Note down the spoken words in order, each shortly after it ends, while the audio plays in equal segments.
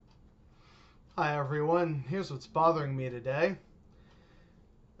Hi everyone, here's what's bothering me today.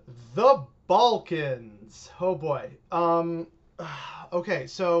 The Balkans. Oh boy. Okay,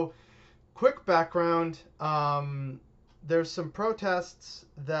 so quick background. There's some protests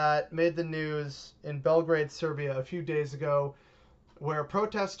that made the news in Belgrade, Serbia a few days ago where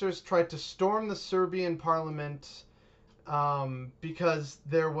protesters tried to storm the Serbian parliament because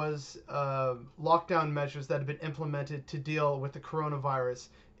there was lockdown measures that had been implemented to deal with the coronavirus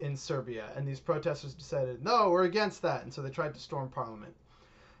in Serbia, and these protesters decided, no, we're against that, and so they tried to storm parliament.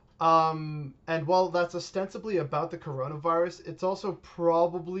 And while that's ostensibly about the coronavirus, it's also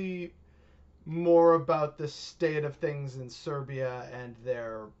probably more about the state of things in Serbia and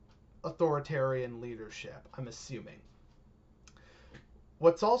their authoritarian leadership, I'm assuming.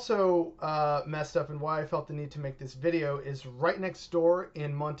 What's also messed up and why I felt the need to make this video is right next door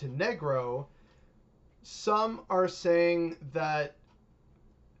in Montenegro, some are saying that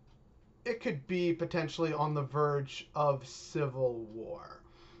it could be potentially on the verge of civil war.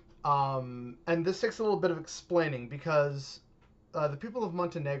 And this takes a little bit of explaining because the people of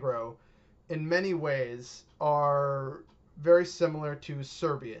Montenegro, in many ways, are very similar to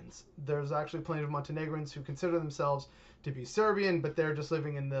Serbians. There's actually plenty of Montenegrins who consider themselves to be Serbian, but they're just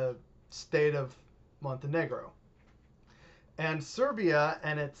living in the state of Montenegro. And Serbia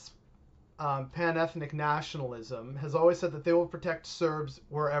and its pan-ethnic nationalism has always said that they will protect Serbs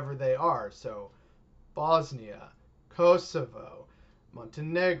wherever they are. So Bosnia, Kosovo,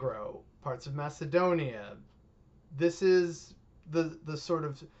 Montenegro, parts of Macedonia. This is the sort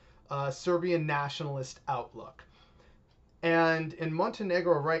of Serbian nationalist outlook. And in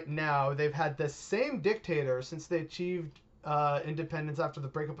Montenegro right now, they've had the same dictator since they achieved independence after the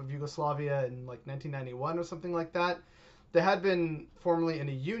breakup of Yugoslavia in like 1991 or something like that. They had been formerly in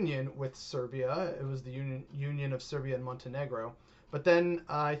a union with Serbia. It was the Union of Serbia and Montenegro. But then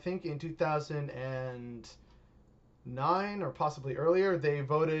I think in 2009 or possibly earlier, they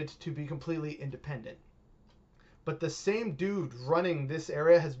voted to be completely independent. But the same dude running this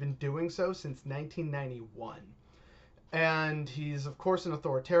area has been doing so since 1991. And he's, of course, an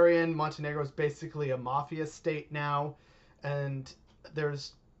authoritarian. Montenegro is basically a mafia state now. And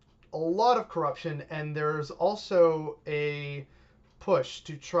there's a lot of corruption. And there's also a push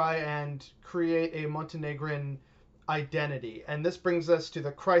to try and create a Montenegrin identity. And this brings us to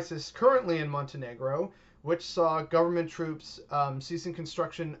the crisis currently in Montenegro, which saw government troops ceasing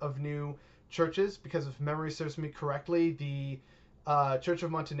construction of new churches because, if memory serves me correctly, the Church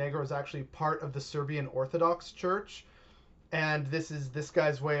of Montenegro is actually part of the Serbian Orthodox Church, and this is this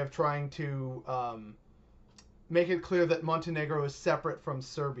guy's way of trying to make it clear that Montenegro is separate from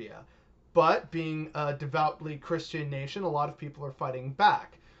Serbia. But being a devoutly Christian nation, a lot of people are fighting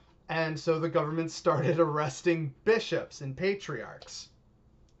back, and so the government started arresting bishops and patriarchs.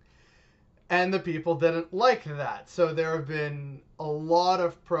 And the people didn't like that. So there have been a lot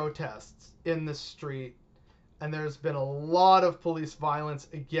of protests in the street, and there's been a lot of police violence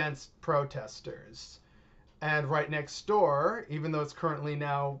against protesters. And right next door, even though it's currently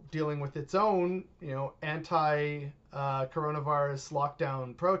now dealing with its own, anti-coronavirus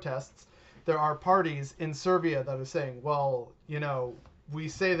lockdown protests, there are parties in Serbia that are saying, well, we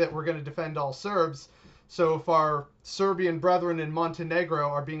say that we're going to defend all Serbs, so if our Serbian brethren in Montenegro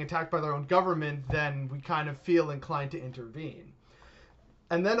are being attacked by their own government, then we kind of feel inclined to intervene.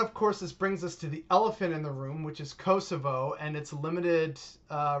 And then, of course, this brings us to the elephant in the room, which is Kosovo and its limited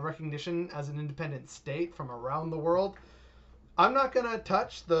recognition as an independent state from around the world. I'm not going to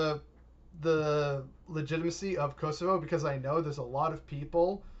touch the legitimacy of Kosovo because I know there's a lot of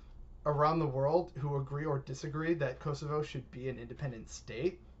people around the world who agree or disagree that Kosovo should be an independent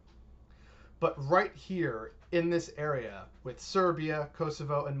state. But right here in this area with Serbia,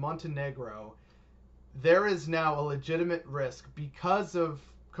 Kosovo, and Montenegro, there is now a legitimate risk because of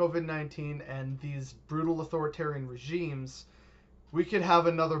COVID-19 and these brutal authoritarian regimes. We could have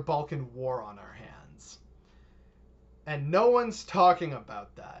another Balkan war on our hands. And no one's talking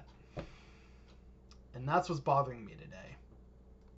about that. And that's what's bothering me today.